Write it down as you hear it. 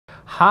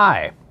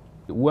Hi,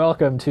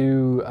 welcome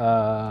to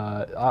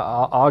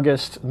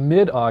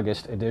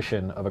mid-August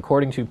edition of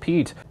According to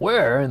Pete,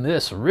 where in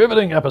this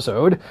riveting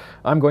episode,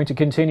 I'm going to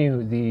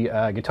continue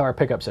the guitar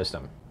pickup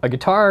system. A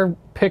guitar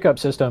pickup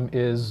system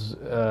is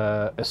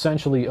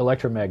essentially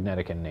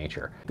electromagnetic in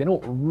nature. They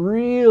don't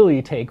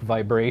really take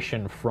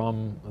vibration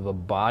from the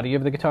body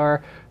of the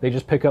guitar, they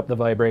just pick up the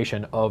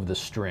vibration of the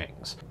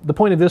strings. The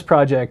point of this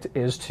project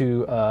is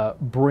to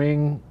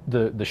bring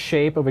the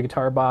shape of a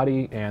guitar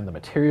body and the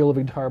material of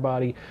a guitar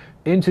body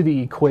into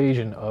the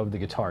equation of the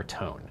guitar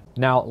tone.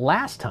 Now,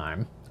 last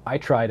time I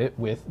tried it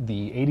with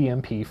the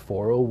ADMP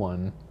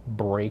 401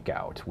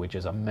 Breakout, which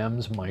is a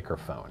MEMS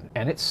microphone,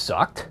 and it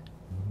sucked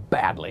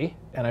badly,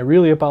 and I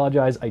really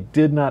apologize. I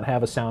did not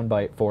have a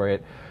soundbite for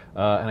it,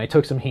 and I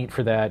took some heat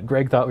for that.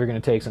 Greg thought we were going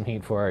to take some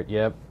heat for it.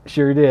 Yep,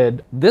 sure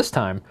did. This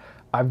time,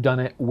 I've done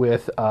it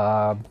with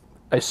a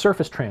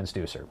surface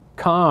transducer,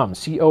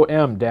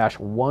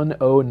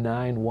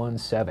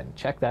 COM-10917.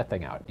 Check that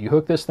thing out. You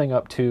hook this thing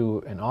up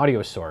to an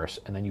audio source,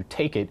 and then you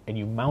take it and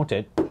you mount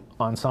it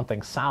on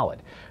something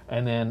solid,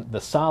 and then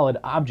the solid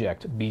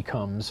object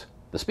becomes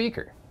the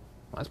speaker.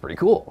 That's pretty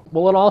cool.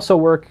 Well, it also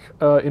works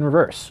in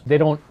reverse. They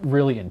don't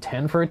really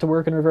intend for it to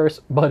work in reverse,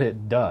 but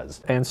it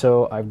does. And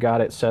so I've got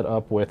it set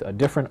up with a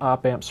different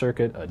op-amp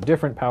circuit, a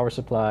different power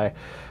supply,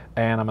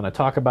 and I'm going to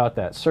talk about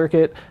that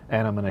circuit,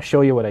 and I'm going to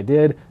show you what I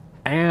did,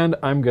 and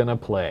I'm going to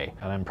play.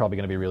 And I'm probably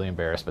going to be really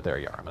embarrassed, but there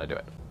you are. I'm going to do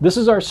it. This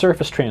is our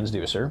surface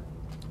transducer,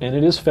 and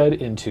it is fed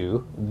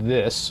into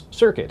this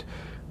circuit.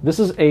 This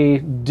is a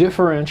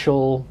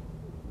differential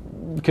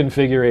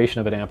configuration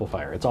of an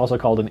amplifier. It's also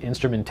called an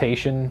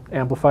instrumentation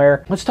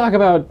amplifier. Let's talk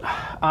about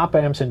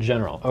op-amps in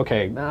general.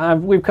 Okay,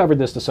 we've covered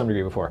this to some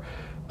degree before.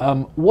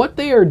 What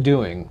they are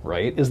doing,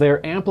 right, is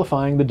they're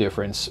amplifying the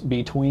difference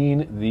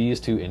between these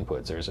two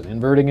inputs. There's an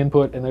inverting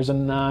input and there's a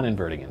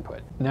non-inverting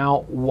input.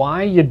 Now,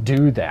 why you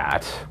do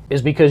that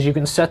is because you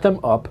can set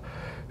them up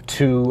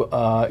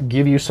to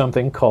give you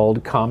something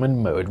called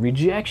common mode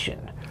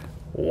rejection.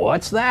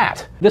 What's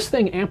that? This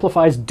thing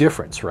amplifies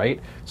difference,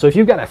 right? So if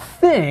you've got a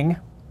thing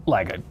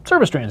like a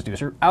surface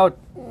transducer out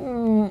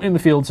in the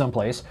field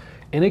someplace,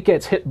 and it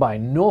gets hit by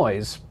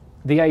noise,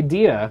 the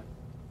idea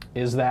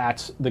is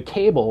that the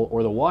cable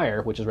or the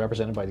wire, which is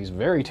represented by these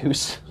very two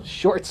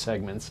short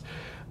segments,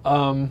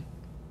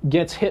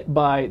 gets hit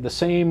by the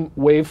same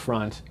wave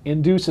front,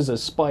 induces a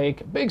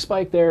spike, a big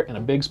spike there and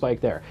a big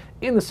spike there,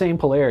 in the same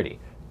polarity.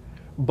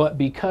 But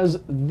because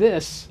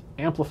this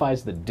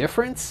amplifies the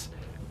difference,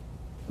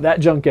 that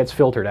junk gets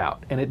filtered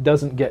out, and it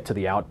doesn't get to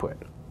the output.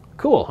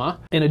 Cool, huh?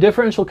 In a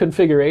differential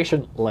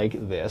configuration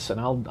like this, and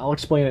I'll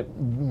explain it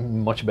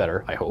much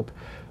better, I hope,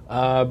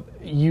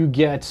 you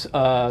get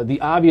the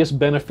obvious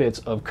benefits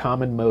of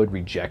common mode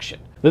rejection.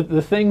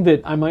 The thing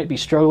that I might be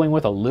struggling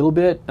with a little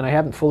bit, and I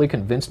haven't fully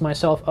convinced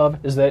myself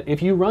of, is that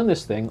if you run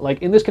this thing,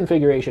 like in this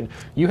configuration,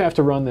 you have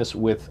to run this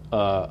with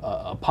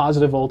a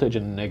positive voltage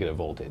and a negative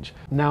voltage.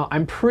 Now,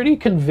 I'm pretty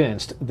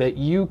convinced that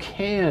you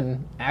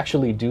can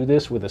actually do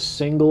this with a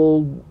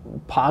single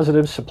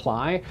positive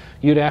supply.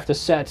 You'd have to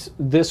set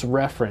this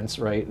reference,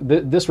 right?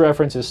 This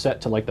reference is set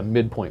to like the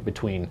midpoint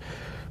between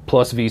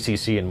plus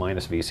VCC and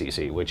minus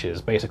VCC, which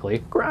is basically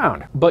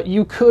ground. But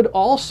you could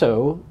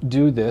also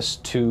do this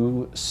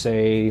to,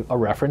 say, a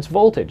reference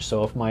voltage.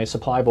 So if my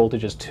supply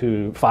voltage is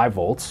 5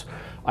 volts,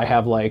 I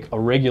have like a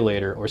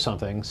regulator or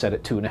something set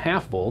at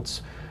 2.5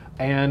 volts,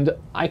 and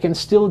I can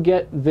still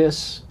get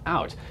this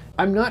out.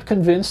 I'm not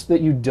convinced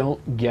that you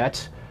don't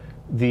get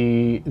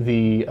the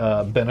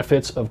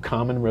benefits of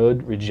common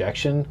mode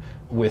rejection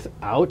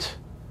without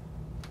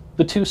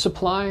the 2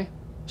 supply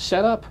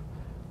setup,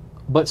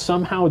 but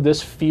somehow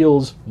this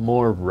feels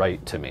more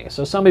right to me.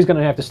 So somebody's going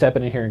to have to step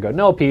in here and go,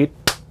 no, Pete,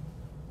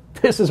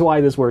 this is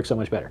why this works so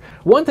much better.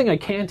 One thing I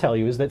can tell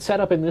you is that set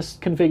up in this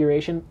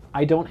configuration,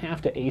 I don't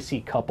have to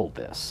AC couple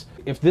this.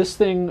 If this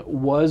thing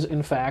was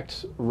in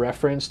fact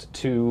referenced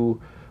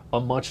to a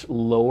much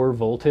lower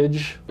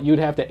voltage, you'd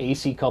have to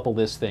AC couple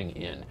this thing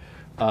in.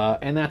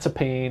 And that's a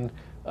pain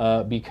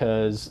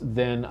because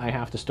then I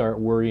have to start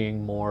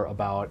worrying more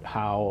about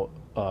how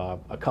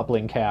a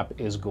coupling cap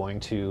is going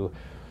to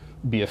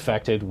be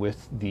affected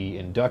with the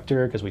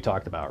inductor, because we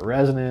talked about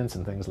resonance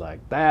and things like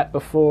that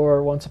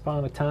before, once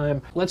upon a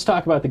time. Let's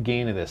talk about the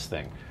gain of this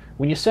thing.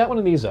 When you set one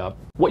of these up,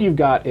 what you've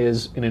got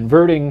is an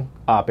inverting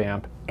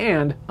op-amp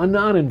and a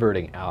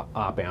non-inverting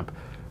op-amp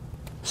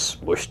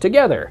smushed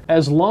together.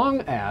 As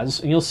long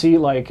as, and you'll see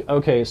like,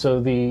 okay, so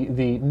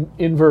the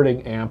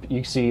inverting amp,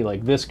 you see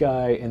like this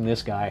guy, and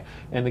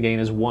the gain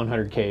is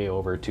 100K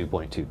over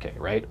 2.2K,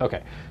 right?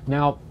 Okay.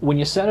 Now, when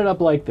you set it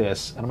up like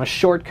this, and I'm gonna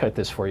shortcut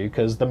this for you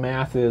because the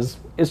math it's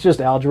just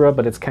algebra,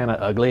 but it's kind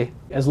of ugly.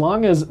 As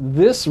long as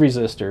this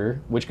resistor,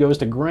 which goes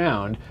to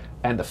ground,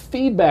 and the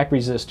feedback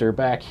resistor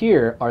back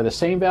here are the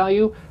same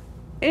value,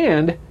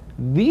 and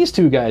these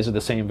two guys are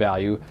the same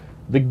value,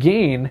 the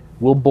gain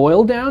will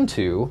boil down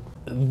to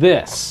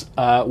this,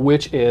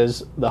 which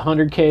is the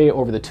 100K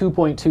over the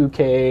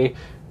 2.2K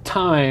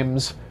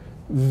times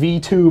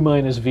V2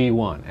 minus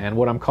V1. And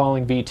what I'm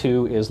calling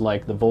V2 is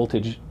like the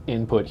voltage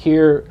input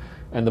here,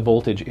 and the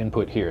voltage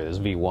input here, this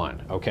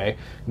V1, okay?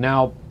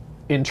 Now,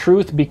 in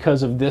truth,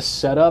 because of this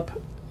setup,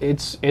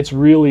 it's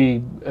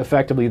really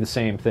effectively the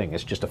same thing.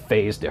 It's just a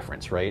phase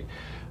difference, right?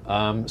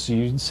 So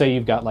you say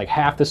you've got like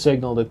half the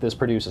signal that this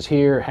produces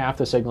here, half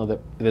the signal that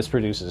this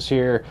produces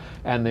here,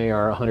 and they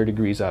are 100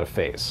 degrees out of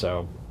phase.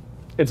 So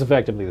it's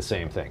effectively the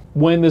same thing.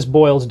 When this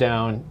boils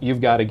down,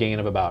 you've got a gain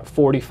of about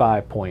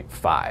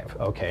 45.5,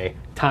 okay?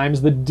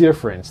 Times the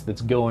difference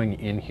that's going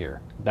in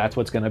here. That's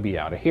what's going to be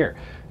out of here.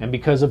 And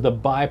because of the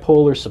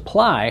bipolar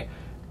supply,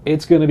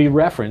 it's going to be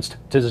referenced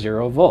to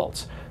 0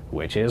 volts,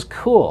 which is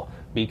cool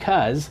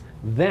because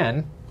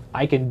then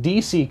I can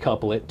DC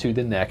couple it to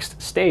the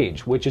next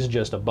stage, which is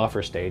just a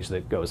buffer stage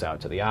that goes out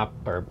to the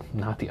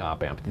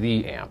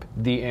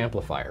the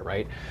amplifier,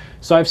 right?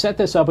 So I've set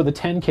this up with a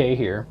 10K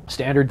here,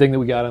 standard thing that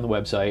we got on the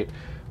website.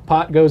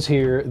 Pot goes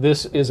here.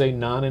 This is a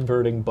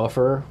non-inverting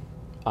buffer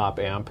op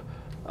amp,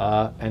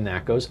 and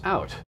that goes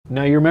out.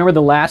 Now you remember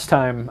the last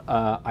time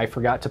I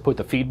forgot to put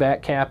the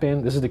feedback cap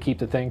in. This is to keep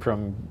the thing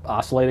from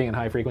oscillating in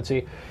high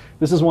frequency.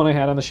 This is one I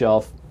had on the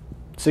shelf.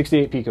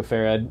 68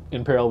 picofarad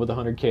in parallel with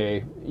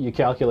 100K. You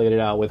calculate it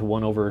out with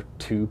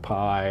 1/2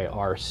 pi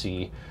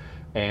RC,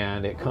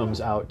 and it comes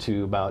out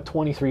to about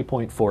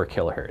 23.4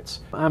 kilohertz.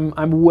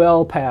 I'm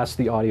well past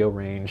the audio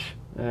range.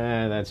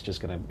 That's just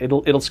gonna,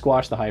 it'll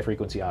squash the high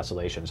frequency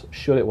oscillations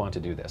should it want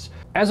to do this.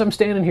 As I'm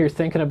standing here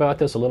thinking about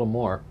this a little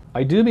more,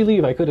 I do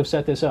believe I could have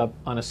set this up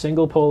on a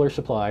single polar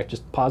supply,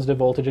 just positive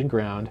voltage and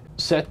ground,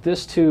 set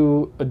this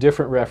to a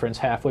different reference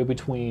halfway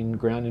between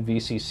ground and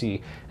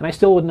VCC, and I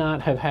still would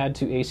not have had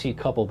to AC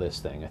couple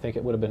this thing. I think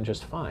it would have been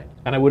just fine.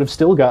 And I would have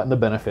still gotten the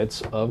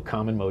benefits of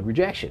common mode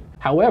rejection.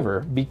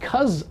 However,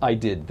 because I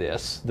did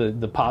this,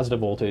 the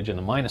positive voltage and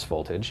the minus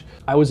voltage,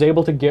 I was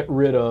able to get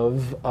rid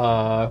of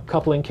a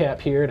coupling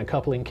cap here and a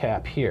coupling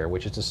cap here,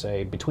 which is to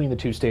say between the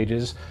two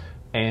stages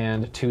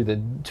and to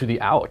the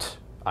out.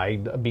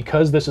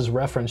 Because this is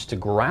referenced to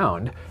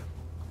ground,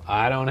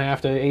 I don't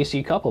have to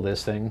AC couple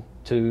this thing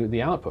to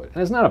the output.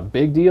 And it's not a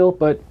big deal,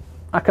 but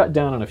I cut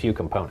down on a few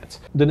components.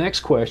 The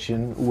next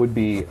question would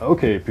be,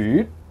 okay,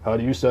 Pete, how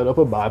do you set up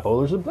a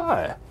bipolar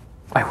supply?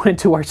 I went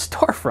to our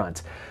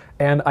storefront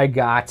and I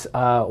got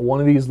one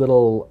of these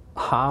little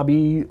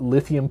hobby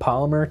lithium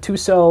polymer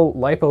 2-cell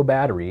LiPo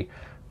battery.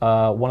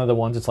 One of the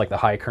ones, it's like the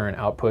high current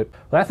output.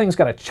 That thing's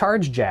got a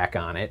charge jack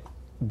on it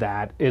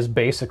that is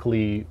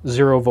basically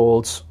 0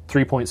 volts,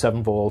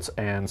 3.7 volts,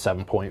 and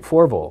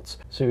 7.4 volts.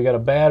 So we got a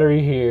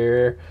battery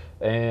here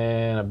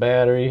and a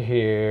battery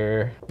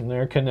here, and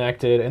they're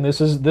connected. And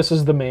this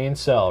is the main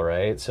cell,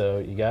 right? So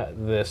you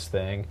got this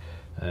thing,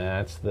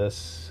 that's the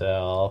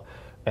cell,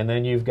 and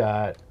then you've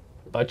got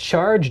a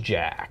charge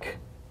jack.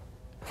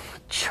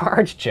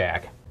 Charge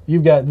jack.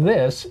 You've got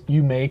this,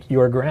 you make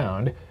your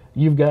ground.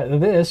 You've got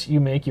this, you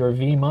make your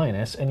V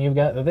minus, and you've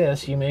got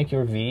this, you make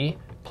your V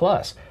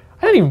plus.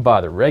 I didn't even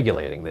bother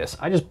regulating this.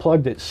 I just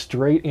plugged it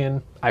straight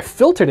in. I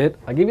filtered it,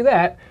 I'll give you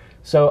that.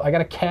 So I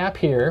got a cap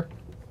here,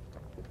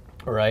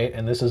 right?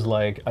 And this is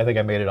like, I think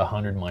I made it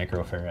 100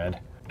 microfarad.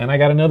 And I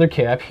got another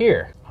cap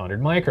here,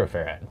 100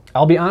 microfarad.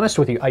 I'll be honest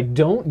with you, I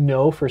don't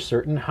know for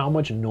certain how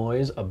much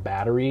noise a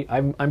battery,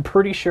 I'm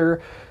pretty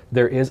sure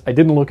there is, I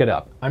didn't look it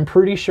up. I'm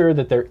pretty sure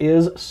that there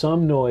is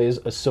some noise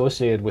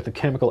associated with the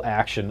chemical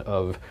action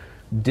of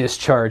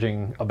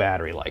discharging a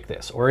battery like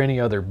this or any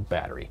other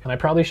battery. And I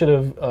probably should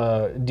have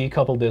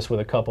decoupled this with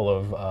a couple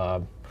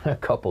of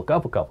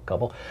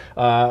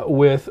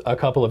with a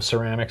couple of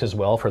ceramics as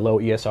well for low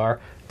ESR.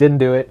 Didn't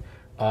do it.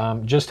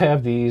 Just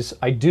have these.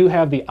 I do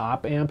have the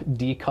op amp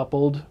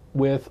decoupled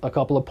with a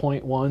couple of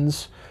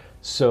 0.1s,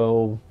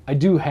 so I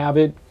do have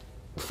it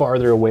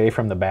farther away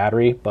from the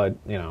battery, but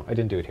you know, I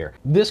didn't do it here.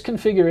 This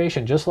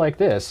configuration, just like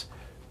this,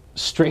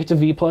 straight to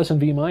V plus and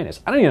V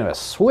minus. I don't even have a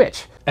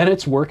switch, and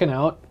it's working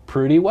out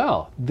pretty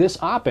well. This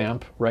op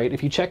amp, right,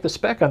 if you check the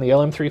spec on the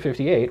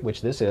LM358,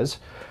 which this is,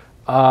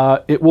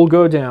 it will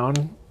go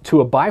down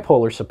to a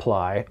bipolar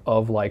supply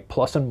of like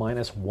plus and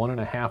minus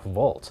 1.5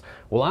 volts.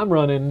 Well, I'm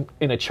running,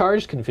 in a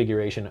charged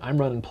configuration, I'm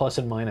running plus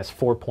and minus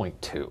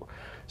 4.2.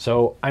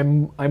 So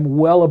I'm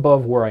well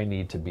above where I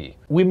need to be.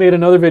 We made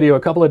another video a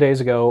couple of days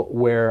ago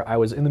where I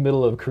was in the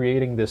middle of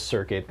creating this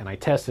circuit and I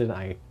tested, and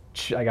I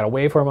got a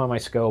waveform on my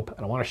scope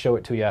and I want to show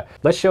it to you.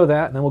 Let's show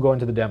that and then we'll go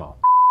into the demo.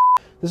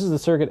 This is the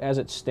circuit as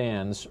it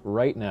stands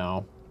right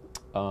now.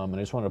 And I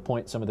just wanted to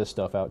point some of this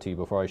stuff out to you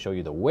before I show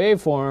you the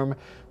waveform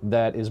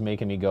that is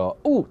making me go,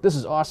 ooh, this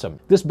is awesome.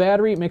 This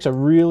battery makes a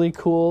really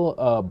cool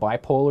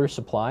bipolar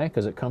supply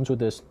because it comes with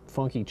this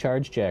funky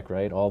charge jack,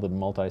 right? All the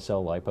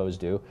multi-cell LiPos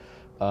do.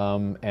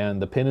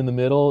 And the pin in the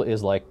middle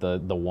is like the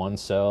one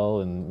cell,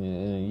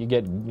 and you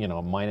get, you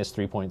know, minus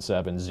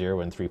 3.7,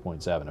 0, and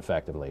 3.7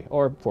 effectively,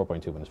 or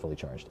 4.2 when it's fully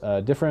charged.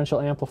 Differential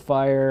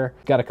amplifier,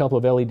 got a couple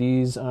of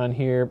LEDs on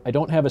here. I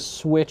don't have a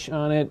switch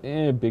on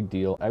it, big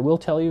deal. I will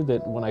tell you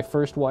that when I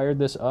first wired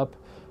this up,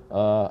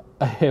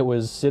 it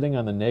was sitting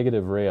on the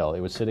negative rail. It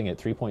was sitting at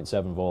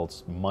 3.7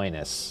 volts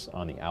minus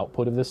on the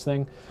output of this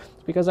thing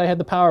because I had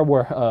the power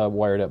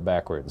wired up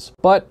backwards.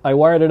 But I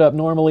wired it up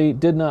normally,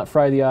 did not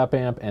fry the op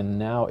amp, and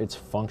now it's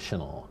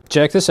functional.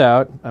 Check this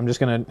out. I'm just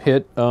going to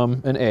hit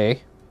an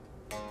A.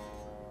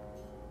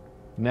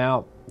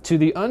 Now, to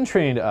the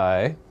untrained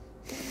eye,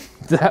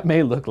 that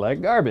may look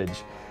like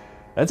garbage.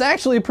 That's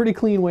actually a pretty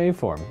clean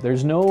waveform.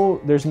 There's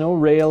no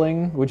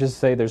railing, which is to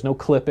say there's no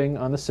clipping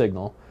on the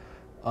signal.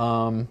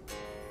 And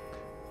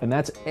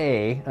that's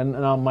A. And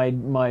now my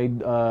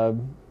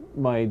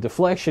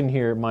deflection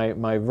here,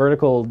 my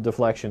vertical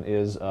deflection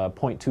is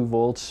 0.2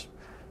 volts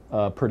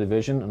per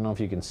division. I don't know if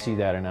you can see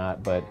that or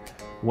not, but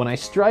when I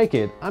strike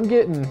it, I'm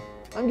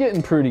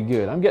getting pretty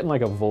good. I'm getting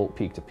like a volt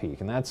peak to peak,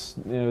 and that's,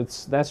 you know,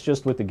 that's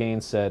just with the gain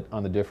set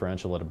on the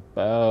differential at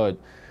about,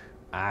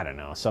 I don't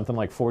know, something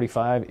like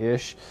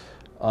 45-ish.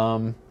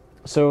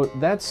 So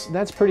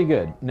that's pretty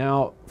good.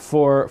 Now,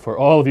 for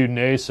all of you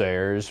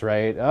naysayers,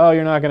 right? Oh,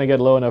 you're not going to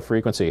get low enough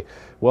frequency.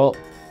 Well,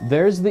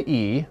 there's the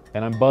E,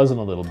 and I'm buzzing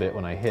a little bit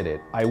when I hit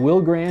it. I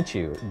will grant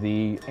you,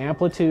 the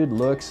amplitude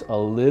looks a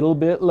little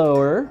bit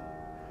lower,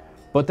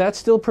 but that's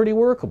still pretty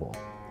workable.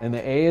 And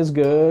the A is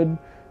good,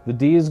 the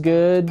D is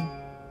good,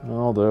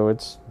 although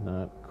it's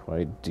not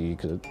quite D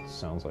because it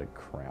sounds like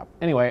crap.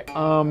 Anyway,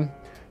 so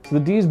the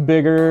D's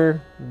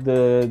bigger,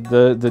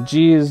 the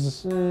G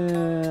is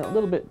a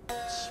little bit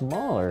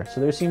smaller,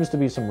 so there seems to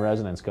be some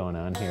resonance going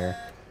on here.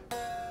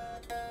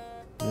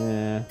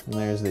 Yeah, and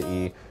there's the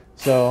E.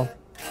 So,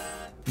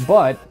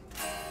 but,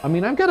 I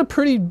mean, I've got a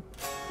pretty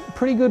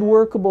good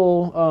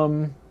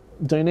workable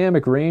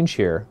dynamic range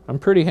here. I'm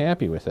pretty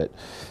happy with it.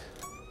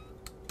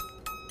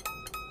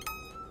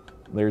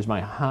 There's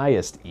my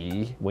highest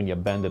E when you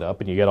bend it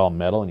up and you get all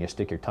metal and you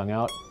stick your tongue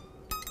out.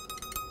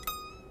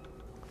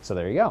 So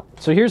there you go.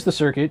 So here's the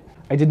circuit.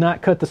 I did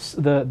not cut the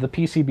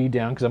PCB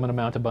down because I'm going to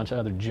mount a bunch of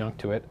other junk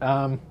to it.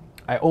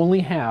 I only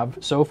have,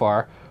 so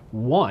far,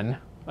 one,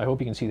 I hope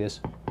you can see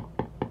this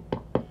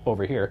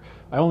over here,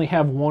 I only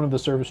have one of the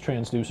service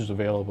transducers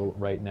available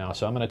right now.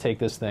 So I'm going to take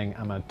this thing,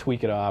 I'm going to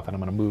tweak it off, and I'm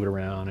going to move it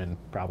around and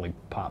probably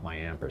pop my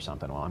amp or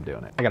something while I'm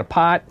doing it. I got a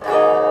pot.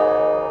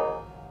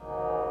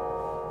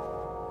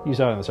 You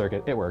saw it in the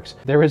circuit, it works.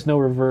 There is no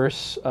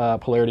reverse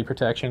polarity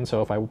protection,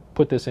 so if I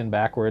put this in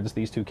backwards,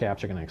 these two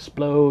caps are gonna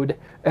explode.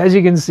 As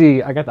you can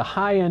see, I got the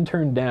high end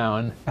turned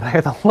down, and I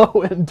got the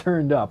low end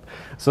turned up,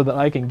 so that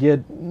I can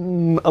get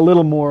a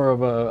little more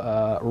of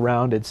a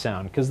rounded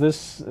sound, because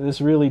this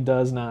really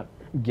does not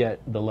get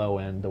the low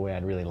end the way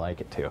I'd really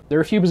like it to. There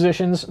are a few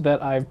positions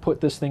that I've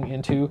put this thing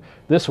into.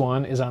 This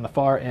one is on the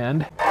far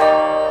end.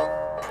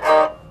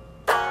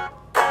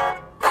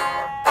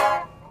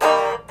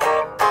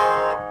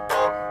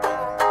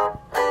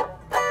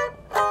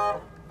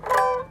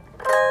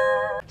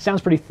 Sounds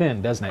pretty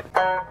thin, doesn't it?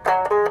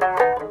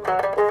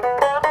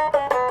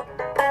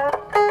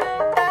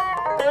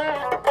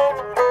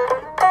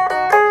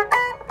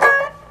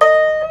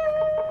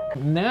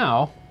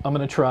 Now, I'm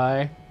going to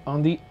try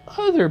on the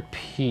other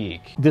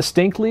peak.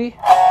 Distinctly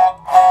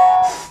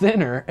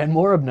thinner and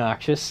more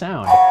obnoxious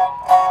sound.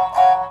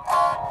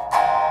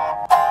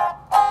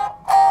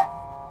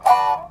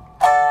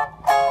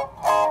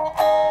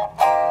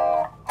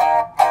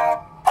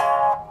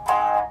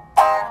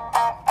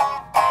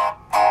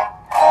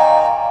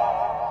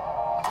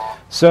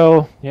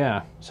 So,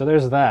 yeah, so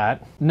there's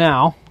that.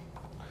 Now,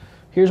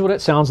 here's what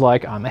it sounds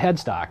like on the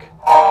headstock.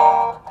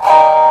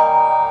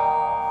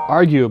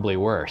 Arguably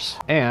worse,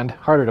 and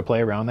harder to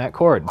play around that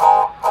chord.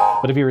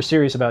 But if you were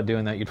serious about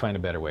doing that, you'd find a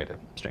better way to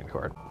string the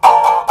chord.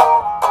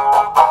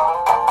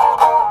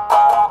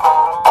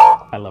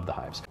 I love the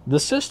hives. The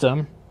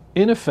system,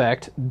 in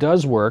effect,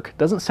 does work.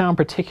 Doesn't sound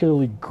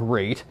particularly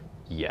great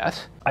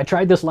yet. I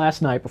tried this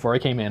last night before I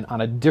came in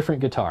on a different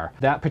guitar.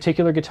 That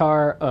particular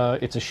guitar,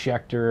 it's a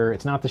Schecter.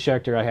 It's not the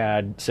Schecter I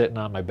had sitting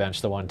on my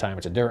bench the one time.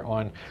 It's a different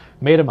one.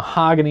 Made of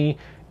mahogany.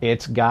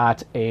 It's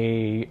got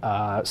a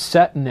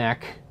set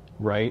neck,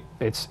 right?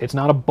 It's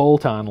not a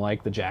bolt-on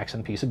like the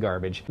Jackson piece of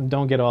garbage.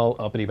 Don't get all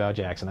uppity about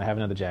Jackson. I have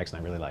another Jackson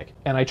I really like.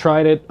 And I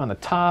tried it on the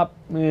top.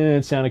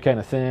 It sounded kind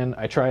of thin.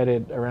 I tried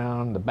it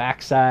around the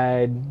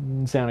backside.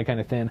 It sounded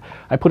kind of thin.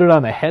 I put it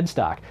on the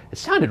headstock. It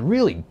sounded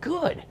really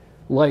good.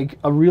 Like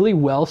a really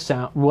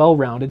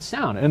well-rounded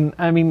sound. And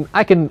I mean,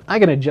 I can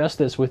adjust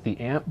this with the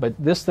amp, but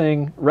this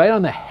thing right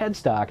on the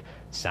headstock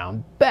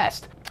sound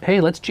best. Hey,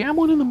 let's jam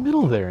one in the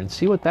middle there and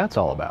see what that's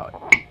all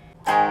about.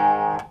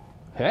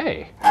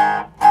 Hey.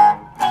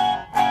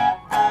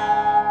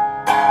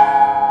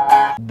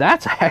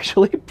 That's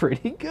actually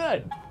pretty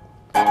good.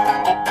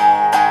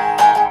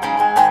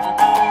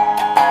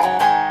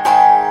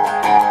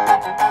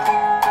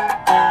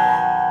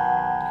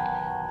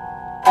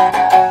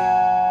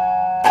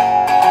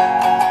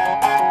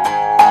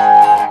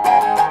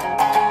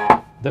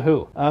 The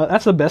Who.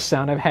 That's the best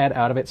sound I've had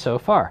out of it so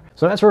far.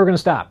 So that's where we're going to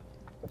stop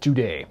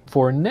today.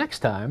 For next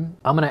time,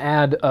 I'm going to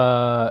add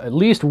at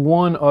least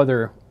one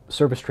other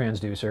surface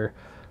transducer,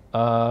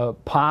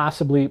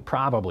 Possibly,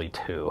 probably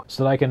 2,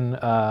 so that I can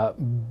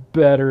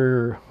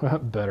better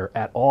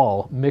at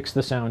all mix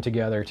the sound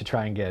together to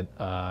try and get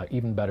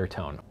even better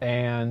tone.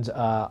 And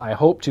I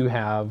hope to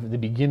have the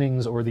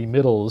beginnings or the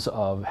middles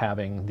of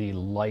having the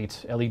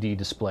light LED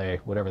display,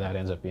 whatever that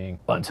ends up being.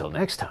 Until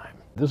next time,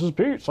 this is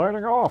Pete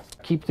signing off.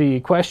 Keep the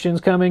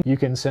questions coming. You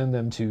can send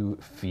them to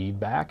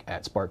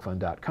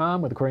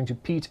feedback@sparkfun.com with according to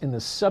Pete in the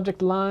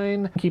subject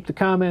line. Keep the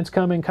comments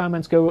coming.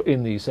 Comments go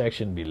in the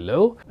section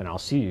below, and I'll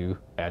see you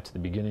at the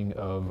beginning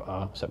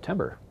of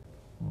September.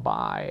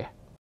 Bye.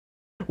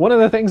 One of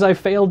the things I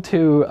failed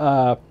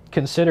to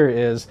consider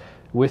is,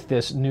 with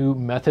this new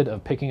method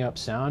of picking up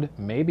sound,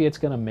 maybe it's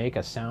going to make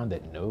a sound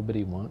that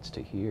nobody wants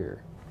to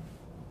hear.